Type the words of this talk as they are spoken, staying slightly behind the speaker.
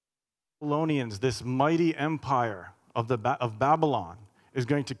Babylonians, this mighty empire of Babylon, is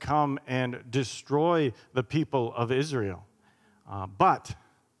going to come and destroy the people of Israel. But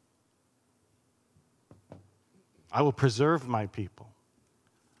I will preserve my people.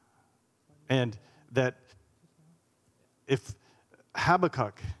 And that if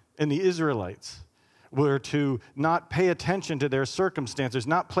Habakkuk and the Israelites were to not pay attention to their circumstances,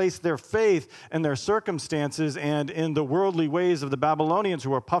 not place their faith in their circumstances and in the worldly ways of the Babylonians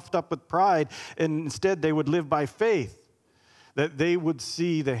who are puffed up with pride, and instead they would live by faith, that they would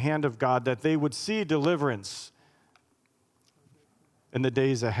see the hand of God, that they would see deliverance in the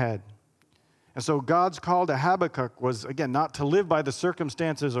days ahead. And so God's call to Habakkuk was, again, not to live by the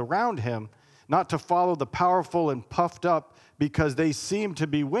circumstances around him, not to follow the powerful and puffed up because they seem to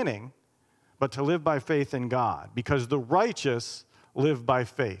be winning, but to live by faith in God, because the righteous live by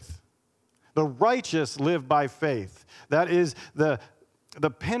faith. The righteous live by faith. That is the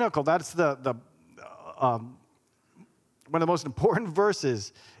pinnacle. That's one of the most important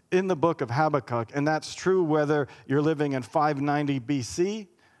verses in the book of Habakkuk, and that's true whether you're living in 590 BC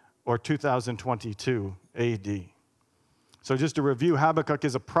or 2022 AD. So just to review, Habakkuk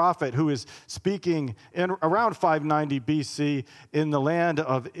is a prophet who is speaking in around 590 BC in the land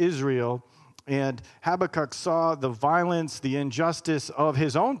of Israel. And Habakkuk saw the violence, the injustice of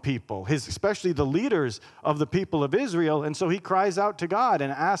his own people, especially the leaders of the people of Israel. And so he cries out to God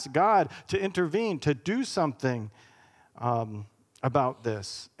and asks God to intervene, to do something about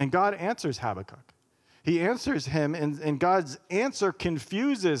this. And God answers Habakkuk. He answers him, and God's answer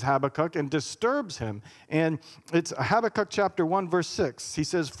confuses Habakkuk and disturbs him. And it's Habakkuk chapter 1, verse 6. He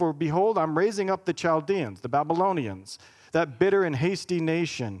says, "For behold, I'm raising up the Chaldeans, the Babylonians, that bitter and hasty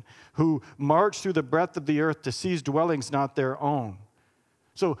nation who march through the breadth of the earth to seize dwellings not their own."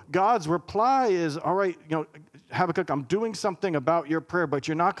 So God's reply is, all right, Habakkuk, I'm doing something about your prayer, but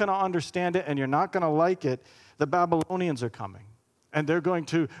you're not going to understand it and you're not going to like it. The Babylonians are coming, and they're going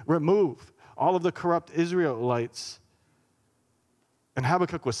to remove all of the corrupt Israelites. And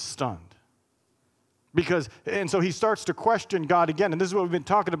Habakkuk was stunned. And so he starts to question God again. And this is what we've been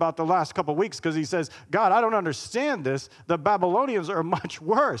talking about the last couple of weeks, because he says, God, I don't understand this. The Babylonians are much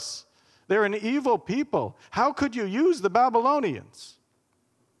worse. They're an evil people. How could you use the Babylonians?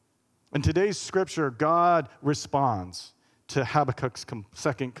 In today's scripture, God responds to Habakkuk's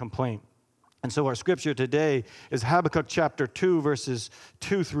second complaint. And so our scripture today is Habakkuk chapter 2, verses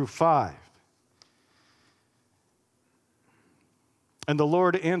 2 through 5. And the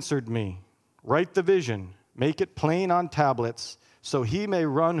Lord answered me, "Write the vision, make it plain on tablets, so he may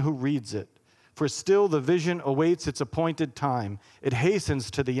run who reads it. For still the vision awaits its appointed time. It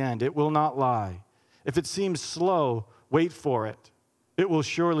hastens to the end. It will not lie. If it seems slow, wait for it. It will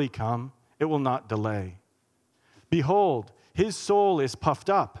surely come. It will not delay. Behold, his soul is puffed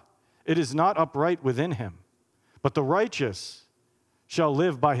up. It is not upright within him. But the righteous shall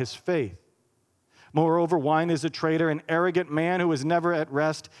live by his faith. Moreover, wine is a traitor, an arrogant man who is never at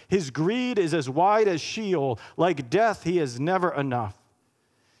rest. His greed is as wide as Sheol. Like death, he is never enough.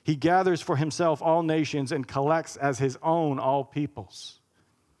 He gathers for himself all nations and collects as his own all peoples."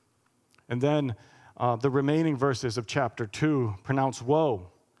 And then the remaining verses of chapter 2 pronounce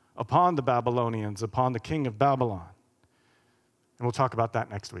woe upon the Babylonians, upon the king of Babylon. And we'll talk about that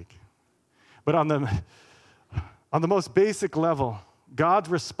next week. But on the most basic level, God's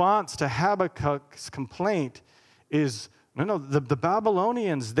response to Habakkuk's complaint is, the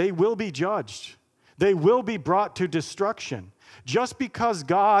Babylonians, they will be judged. They will be brought to destruction. Just because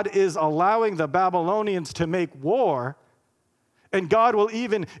God is allowing the Babylonians to make war, and God will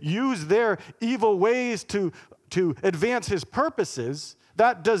even use their evil ways to advance his purposes,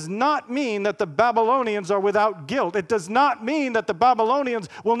 that does not mean that the Babylonians are without guilt. It does not mean that the Babylonians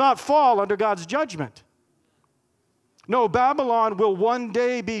will not fall under God's judgment. No, Babylon will one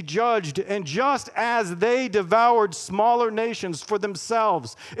day be judged, and just as they devoured smaller nations for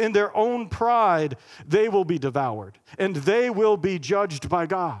themselves in their own pride, they will be devoured, and they will be judged by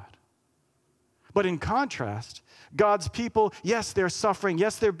God. But in contrast, God's people, yes, they're suffering,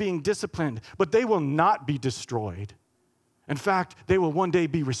 yes, they're being disciplined, but they will not be destroyed. In fact, they will one day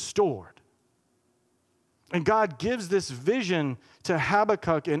be restored. And God gives this vision to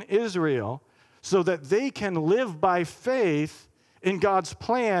Habakkuk and Israel so that they can live by faith in God's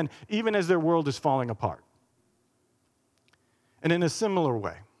plan, even as their world is falling apart. And in a similar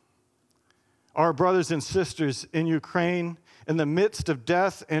way, our brothers and sisters in Ukraine, in the midst of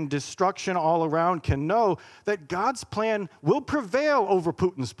death and destruction all around, can know that God's plan will prevail over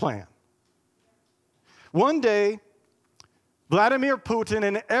Putin's plan. One day, Vladimir Putin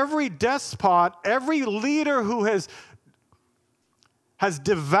and every despot, every leader who has has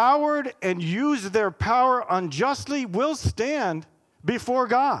devoured and used their power unjustly will stand before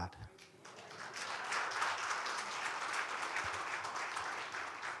God.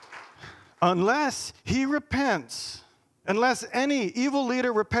 Unless he repents, unless any evil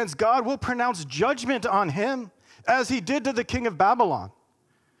leader repents, God will pronounce judgment on him as he did to the king of Babylon.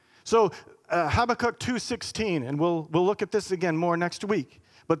 So Habakkuk 2:16, and we'll look at this again more next week.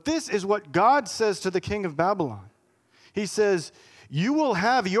 But this is what God says to the king of Babylon. He says, you will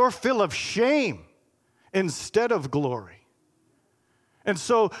have your fill of shame instead of glory. And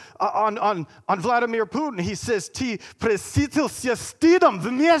so on Vladimir Putin, he says, Ti presitelsia stidom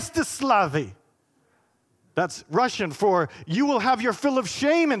vmeste slavy. That's Russian for, you will have your fill of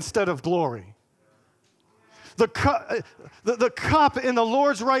shame instead of glory. The cup in the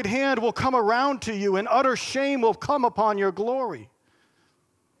Lord's right hand will come around to you, and utter shame will come upon your glory.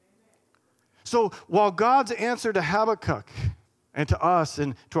 So while God's answer to Habakkuk and to us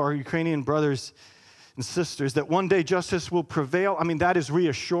and to our Ukrainian brothers and sisters that one day justice will prevail, I mean, that is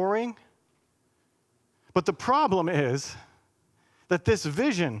reassuring. But the problem is that this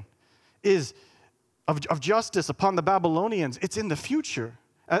vision is of justice upon the Babylonians. It's in the future.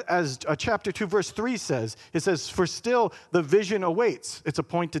 As chapter 2, verse 3 says, it says, for still the vision awaits its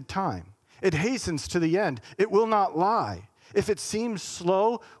appointed time. It hastens to the end. It will not lie. If it seems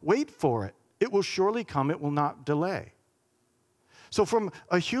slow, wait for it. It will surely come. It will not delay. So from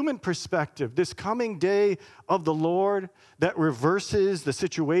a human perspective, this coming day of the Lord that reverses the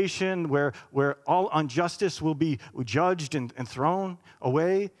situation where all injustice will be judged and thrown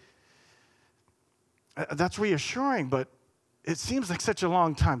away, that's reassuring, but it seems like such a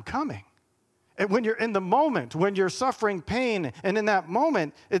long time coming. And when you're in the moment, when you're suffering pain, and in that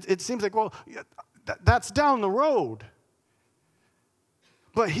moment, it seems like, well, that's down the road.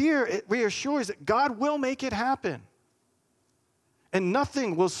 But here it reassures that God will make it happen. And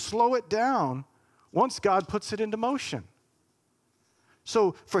nothing will slow it down once God puts it into motion.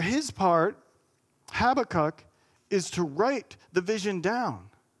 So for his part, Habakkuk is to write the vision down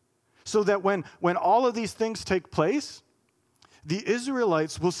so that when all of these things take place, the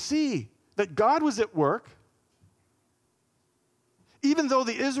Israelites will see that God was at work. Even though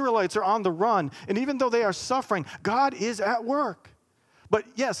the Israelites are on the run, and even though they are suffering, God is at work. But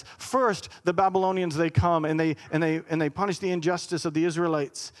yes, first the Babylonians, they come and they punish the injustice of the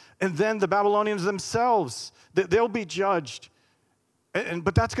Israelites. And then the Babylonians themselves, they'll be judged.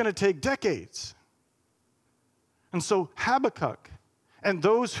 But that's going to take decades. And so Habakkuk and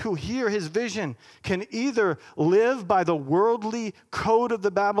those who hear his vision can either live by the worldly code of the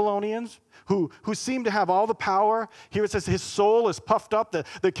Babylonians, who seem to have all the power. Here it says his soul is puffed up.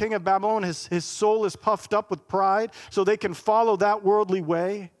 The king of Babylon, his soul is puffed up with pride, so they can follow that worldly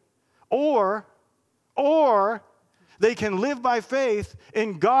way. Or they can live by faith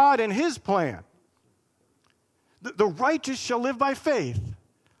in God and his plan. The righteous shall live by faith.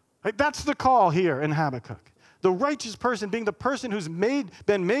 Right? That's the call here in Habakkuk. The righteous person being the person who's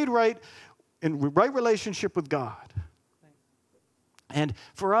been made right in right relationship with God. And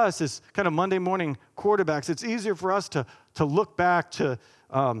for us, as kind of Monday morning quarterbacks, it's easier for us to look back to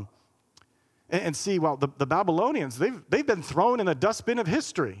and see, well, the Babylonians, they've been thrown in the dustbin of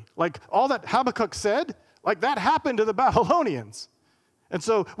history. Like all that Habakkuk said, like that happened to the Babylonians. And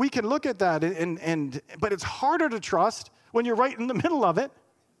so we can look at that, but it's harder to trust when you're right in the middle of it.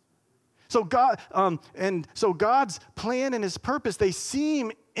 So God's plan and his purpose, they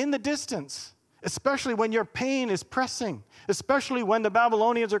seem in the distance. Especially when your pain is pressing, especially when the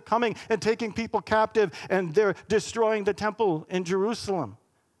Babylonians are coming and taking people captive and they're destroying the temple in Jerusalem.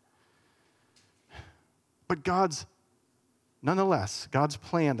 But nonetheless, God's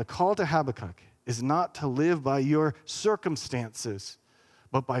plan, the call to Habakkuk, is not to live by your circumstances,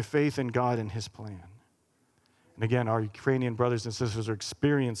 but by faith in God and his plan. And again, our Ukrainian brothers and sisters are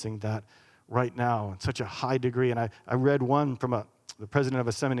experiencing that right now in such a high degree. And I read one from the president of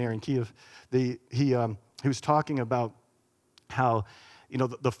a seminary in Kiev. He was talking about how,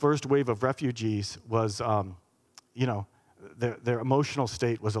 the first wave of refugees was, their emotional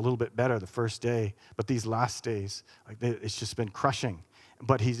state was a little bit better the first day, but these last days, it's just been crushing.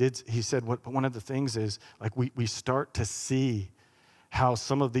 But he said one of the things is, like, we start to see how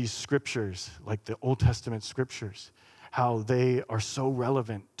some of these scriptures, like the Old Testament scriptures, how they are so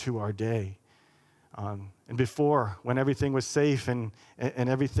relevant to our day. And before, when everything was safe and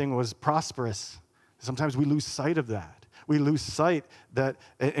everything was prosperous, sometimes we lose sight of that. we lose sight that,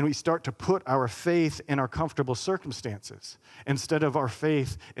 and we start to put our faith in our comfortable circumstances instead of our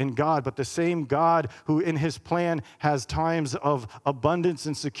faith in God. But the same God who in his plan has times of abundance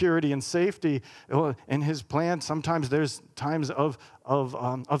and security and safety, in his plan sometimes there's times of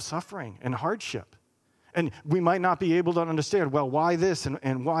suffering and hardship. And we might not be able to understand, well, why this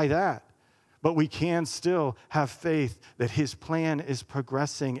and why that? But we can still have faith that his plan is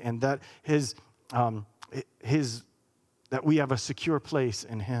progressing and that that we have a secure place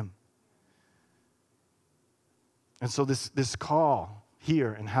in him. And so this call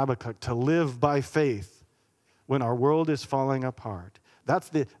here in Habakkuk to live by faith when our world is falling apart, that's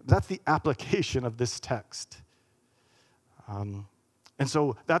the application of this text. And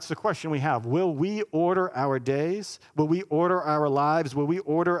so that's the question we have. Will we order our days? Will we order our lives? Will we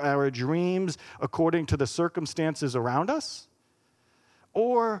order our dreams according to the circumstances around us?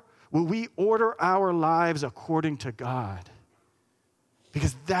 Or will we order our lives according to God?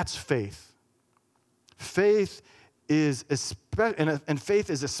 Because that's faith. Faith is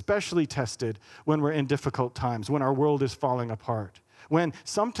especially tested when we're in difficult times, when our world is falling apart, when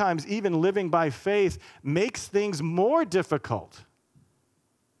sometimes even living by faith makes things more difficult.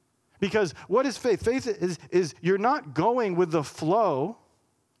 Because what is faith? Faith is you're not going with the flow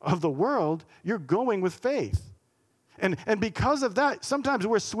of the world, you're going with faith. And because of that, sometimes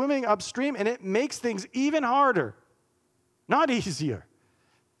we're swimming upstream and it makes things even harder, not easier.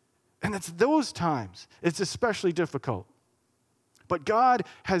 And it's those times it's especially difficult. But God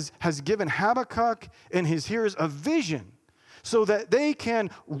has given Habakkuk and his hearers a vision so that they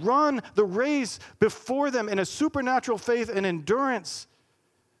can run the race before them in a supernatural faith and endurance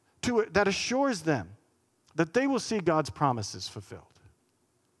that assures them that they will see God's promises fulfilled.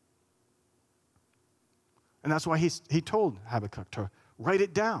 And that's why he told Habakkuk to write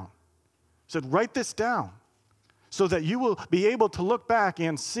it down. He said, write this down so that you will be able to look back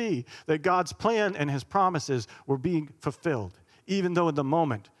and see that God's plan and his promises were being fulfilled, even though in the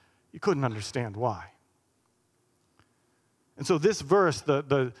moment you couldn't understand why. And so this verse,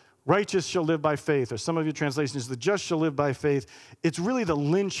 the righteous shall live by faith, or some of your translations, the just shall live by faith. It's really the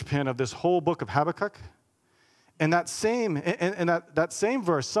linchpin of this whole book of Habakkuk. And that same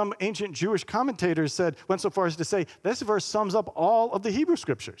verse, some ancient Jewish commentators went so far as to say, this verse sums up all of the Hebrew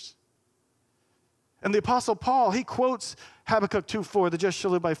scriptures. And the Apostle Paul, he quotes Habakkuk 2:4, the just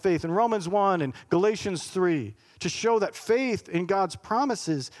shall live by faith, and Romans 1 and Galatians 3, to show that faith in God's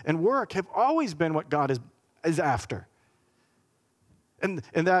promises and work have always been what God is after. And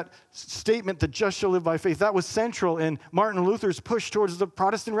that statement, the just shall live by faith, that was central in Martin Luther's push towards the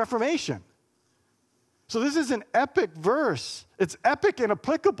Protestant Reformation. So this is an epic verse. It's epic and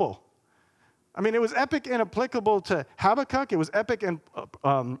applicable. I mean, it was epic and applicable to Habakkuk. It was epic and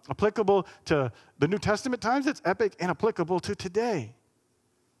applicable to the New Testament times. It's epic and applicable to today.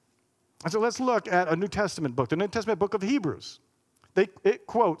 And so let's look at a New Testament book, the New Testament book of Hebrews. It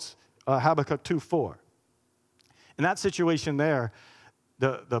quotes Habakkuk 2:4. In that situation there,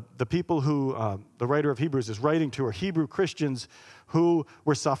 the people who the writer of Hebrews is writing to are Hebrew Christians who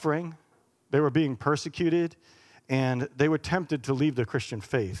were suffering, they were being persecuted, and they were tempted to leave the Christian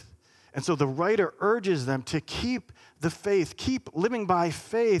faith. And so the writer urges them to keep the faith, keep living by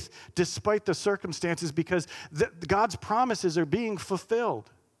faith despite the circumstances, because God's promises are being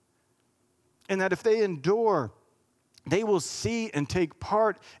fulfilled. And that if they endure, they will see and take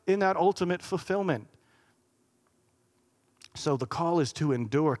part in that ultimate fulfillment. So the call is to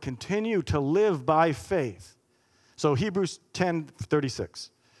endure, continue to live by faith. So Hebrews 10:36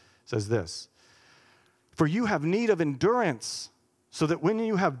 says this, for you have need of endurance, so that when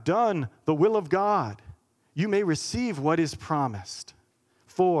you have done the will of God, you may receive what is promised.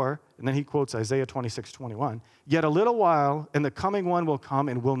 For, and then he quotes Isaiah 26:21, yet a little while, and the coming one will come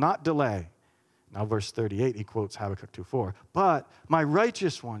and will not delay. Now verse 38, he quotes Habakkuk 2:4, but my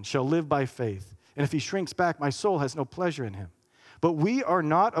righteous one shall live by faith, and if he shrinks back, my soul has no pleasure in him. But we are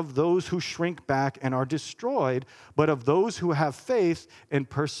not of those who shrink back and are destroyed, but of those who have faith and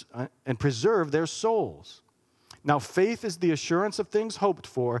preserve their souls. Now faith is the assurance of things hoped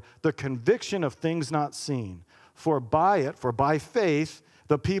for, the conviction of things not seen. For by faith,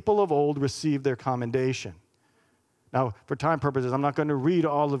 the people of old received their commendation. Now, for time purposes, I'm not going to read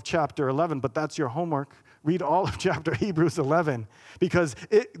all of chapter 11, but that's your homework. Read all of chapter Hebrews 11, because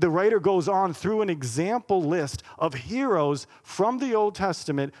the writer goes on through an example list of heroes from the Old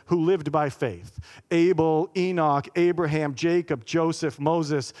Testament who lived by faith. Abel, Enoch, Abraham, Jacob, Joseph,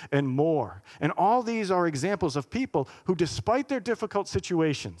 Moses, and more. And all these are examples of people who, despite their difficult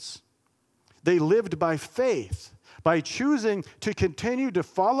situations, they lived by faith. by choosing to continue to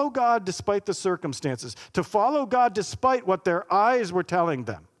follow God despite the circumstances, to follow God despite what their eyes were telling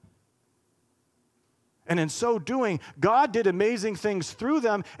them. And in so doing, God did amazing things through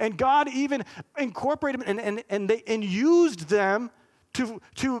them, and God even incorporated them and used them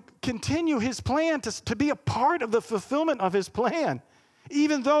to continue his plan, to be a part of the fulfillment of his plan,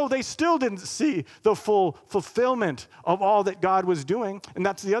 even though they still didn't see the full fulfillment of all that God was doing. And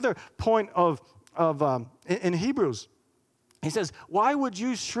that's the other point in Hebrews. He says, why would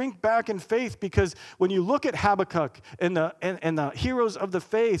you shrink back in faith? Because when you look at Habakkuk and the heroes of the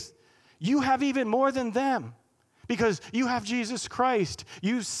faith, you have even more than them. Because you have Jesus Christ.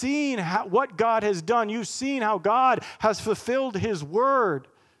 You've seen what God has done. You've seen how God has fulfilled his word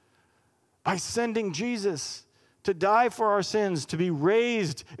by sending Jesus to die for our sins, to be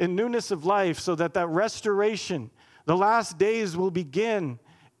raised in newness of life so that restoration, the last days will begin,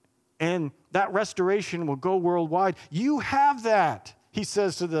 and that restoration will go worldwide. You have that, he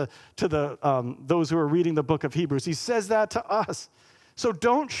says to those who are reading the book of Hebrews. He says that to us. So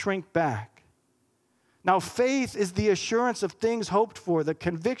don't shrink back. Now, faith is the assurance of things hoped for, the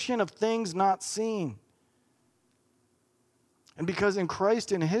conviction of things not seen. And because in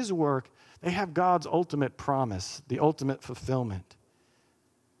Christ and his work, they have God's ultimate promise, the ultimate fulfillment.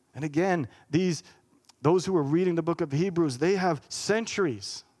 And again, those who are reading the book of Hebrews, they have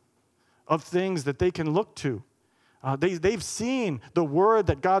centuries of things that they can look to. They've seen the word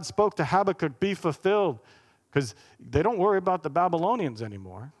that God spoke to Habakkuk be fulfilled, because they don't worry about the Babylonians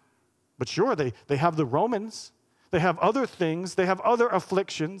anymore. But sure, they have the Romans. They have other things. They have other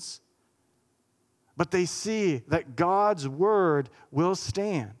afflictions. But they see that God's word will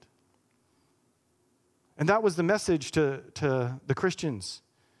stand. And that was the message to the Christians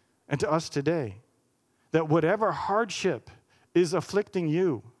and to us today. That whatever hardship is afflicting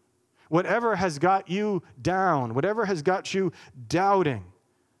you, whatever has got you down, whatever has got you doubting,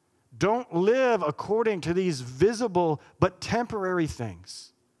 don't live according to these visible but temporary things.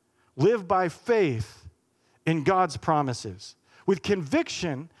 Live by faith in God's promises, with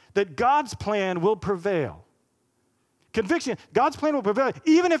conviction that God's plan will prevail. Conviction, God's plan will prevail,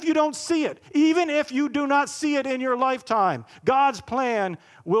 even if you don't see it, even if you do not see it in your lifetime. God's plan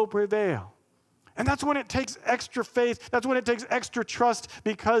will prevail. And that's when it takes extra faith. That's when it takes extra trust,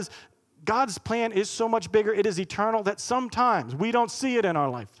 because God's plan is so much bigger, it is eternal, that sometimes we don't see it in our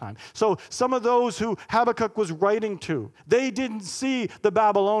lifetime. So some of those who Habakkuk was writing to, they didn't see the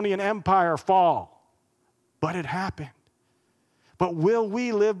Babylonian Empire fall, but it happened. But will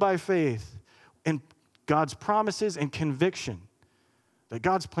we live by faith in God's promises and conviction that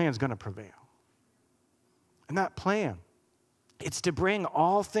God's plan is going to prevail? And that plan, it's to bring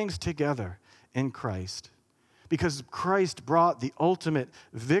all things together in Christ. Because Christ brought the ultimate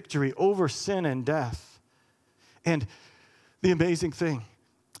victory over sin and death. And the amazing thing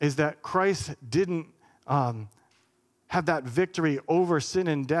is that Christ didn't have that victory over sin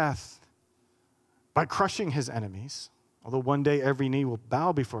and death by crushing his enemies, although one day every knee will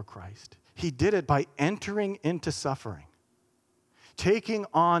bow before Christ. He did it by entering into suffering, taking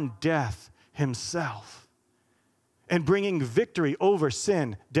on death himself, and bringing victory over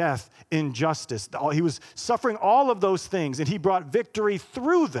sin, death, injustice. He was suffering all of those things, and he brought victory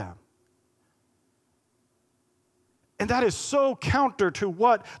through them. And that is so counter to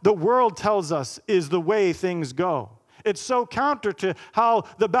what the world tells us is the way things go. It's so counter to how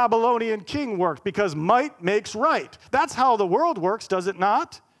the Babylonian king worked, because might makes right. That's how the world works, does it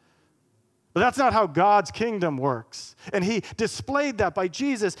not? But that's not how God's kingdom works. And he displayed that by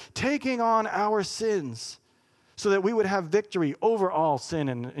Jesus taking on our sins, so that we would have victory over all sin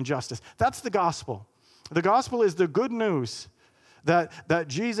and injustice. That's the gospel. The gospel is the good news that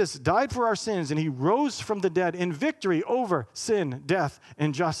Jesus died for our sins and he rose from the dead in victory over sin, death,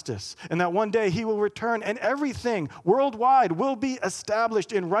 and justice. And that one day he will return and everything worldwide will be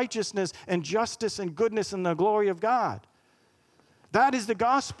established in righteousness and justice and goodness and the glory of God. That is the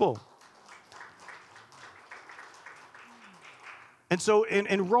gospel. And so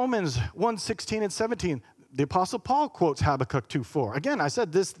in Romans 1:16 and 17, the Apostle Paul quotes Habakkuk 2:4. Again, I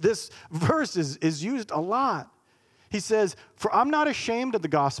said this verse is used a lot. He says, "For I'm not ashamed of the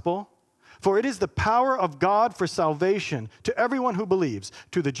gospel, for it is the power of God for salvation to everyone who believes,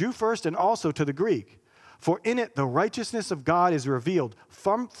 to the Jew first and also to the Greek. For in it the righteousness of God is revealed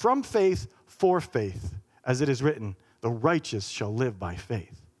from faith for faith, as it is written, the righteous shall live by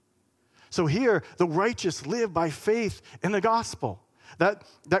faith." So here, the righteous live by faith in the gospel.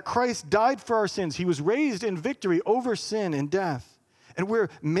 That Christ died for our sins. He was raised in victory over sin and death. And we're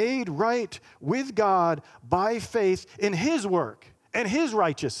made right with God by faith in his work and his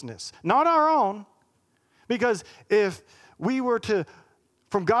righteousness, not our own. Because if we were to,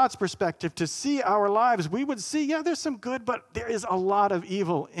 from God's perspective, to see our lives, we would see, yeah, there's some good, but there is a lot of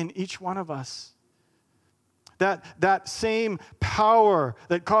evil in each one of us. That same power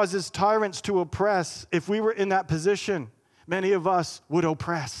that causes tyrants to oppress, if we were in that position, many of us would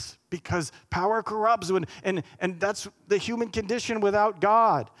oppress because power corrupts. And that's the human condition without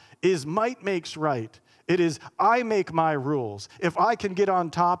God, is might makes right. It is, I make my rules. If I can get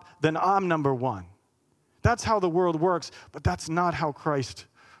on top, then I'm number one. That's how the world works, but that's not how Christ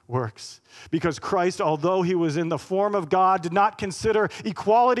works. Because Christ, although he was in the form of God, did not consider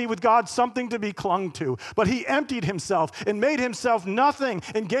equality with God something to be clung to, but he emptied himself and made himself nothing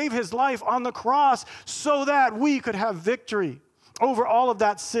and gave his life on the cross so that we could have victory over all of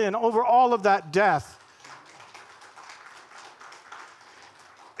that sin, over all of that death.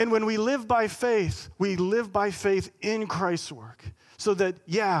 And when we live by faith, we live by faith in Christ's work. So that,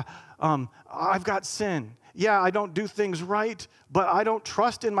 I've got sin. Yeah, I don't do things right, but I don't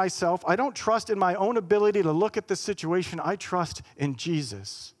trust in myself. I don't trust in my own ability to look at the situation. I trust in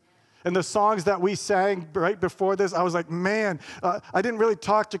Jesus. And the songs that we sang right before this, I was like, man, I didn't really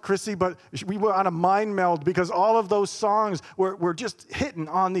talk to Chrissy, but we were on a mind meld because all of those songs were just hitting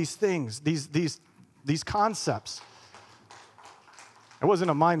on these things, these concepts. It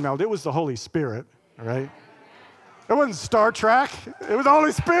wasn't a mind meld. It was the Holy Spirit, right? It wasn't Star Trek. It was the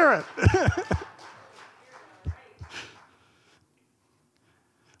Holy Spirit.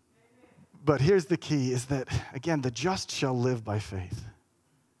 But here's the key, is that, again, the just shall live by faith.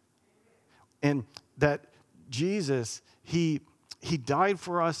 And that Jesus, he died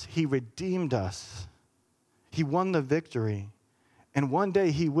for us, he redeemed us, he won the victory, and one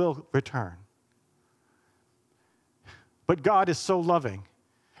day he will return. But God is so loving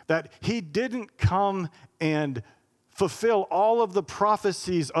that he didn't come and fulfill all of the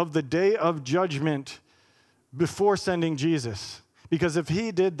prophecies of the day of judgment before sending Jesus. Because if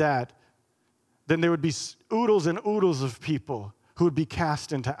he did that, then there would be oodles and oodles of people who would be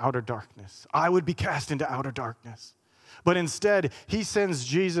cast into outer darkness. I would be cast into outer darkness. But instead, he sends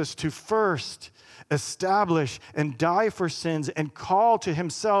Jesus to first establish and die for sins and call to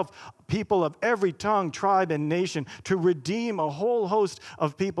himself people of every tongue, tribe, and nation to redeem a whole host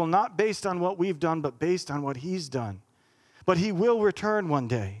of people, not based on what we've done, but based on what he's done. But he will return one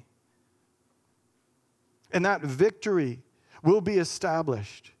day. And that victory will be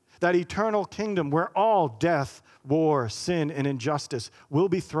established. That eternal kingdom where all death, war, sin, and injustice will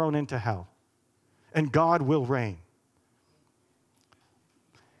be thrown into hell. And God will reign.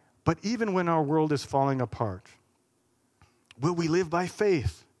 But even when our world is falling apart, will we live by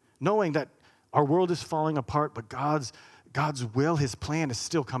faith, knowing that our world is falling apart, but God's will, his plan is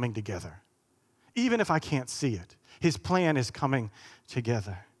still coming together? Even if I can't see it, his plan is coming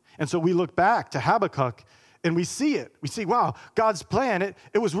together. And so we look back to Habakkuk and we see it. We see, wow, God's plan,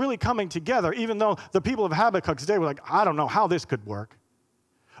 it was really coming together, even though the people of Habakkuk's day were like, I don't know how this could work.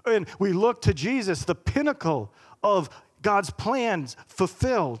 And we look to Jesus, the pinnacle of God's plans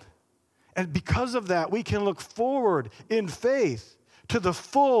fulfilled. And because of that, we can look forward in faith to the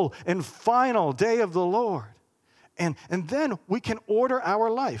full and final day of the Lord. And then we can order our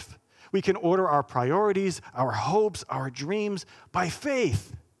life. We can order our priorities, our hopes, our dreams by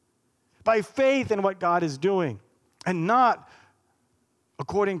faith. By faith in what God is doing, and not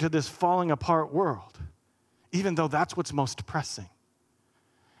according to this falling apart world, even though that's what's most pressing.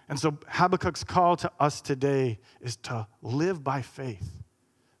 And so Habakkuk's call to us today is to live by faith.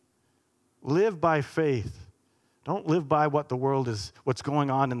 Live by faith. Don't live by what's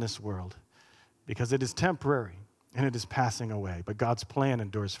going on in this world, because it is temporary and it is passing away, but God's plan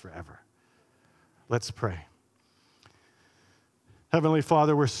endures forever. Let's pray. Heavenly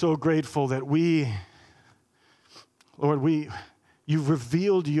Father, we're so grateful that you've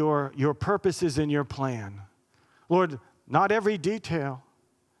revealed your purposes and your plan. Lord, not every detail,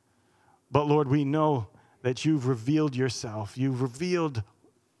 but Lord, we know that you've revealed yourself. You've revealed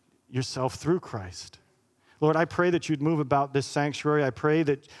yourself through Christ. Lord, I pray that you'd move about this sanctuary. I pray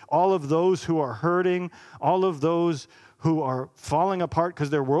that all of those who are hurting, all of those who are falling apart because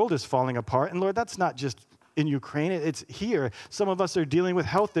their world is falling apart, and Lord, that's not just in Ukraine, it's here. Some of us are dealing with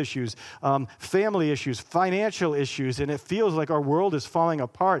health issues, family issues, financial issues, and it feels like our world is falling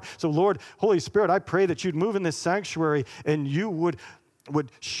apart. So Lord, Holy Spirit, I pray that you'd move in this sanctuary and you would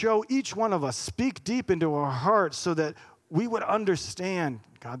show each one of us, speak deep into our hearts so that we would understand,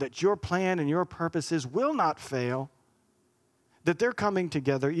 God, that your plan and your purposes will not fail, that they're coming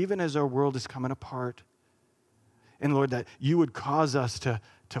together even as our world is coming apart. And Lord, that you would cause us to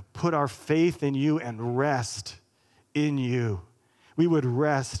put our faith in you and rest in you. We would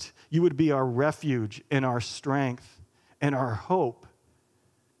rest. You would be our refuge and our strength and our hope,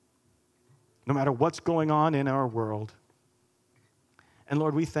 no matter what's going on in our world. And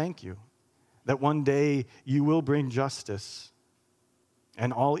Lord, we thank you that one day you will bring justice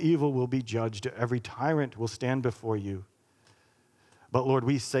and all evil will be judged. Every tyrant will stand before you. But Lord,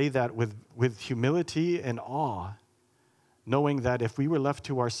 we say that with humility and awe, knowing that if we were left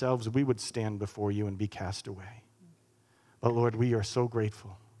to ourselves, we would stand before you and be cast away. But Lord, we are so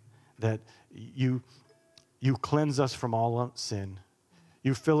grateful that you cleanse us from all sin.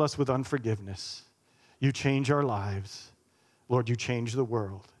 You fill us with unforgiveness. You change our lives. Lord, you change the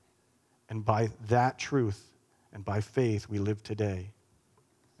world. And by that truth and by faith, we live today.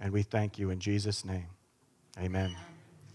 And we thank you in Jesus' name. Amen.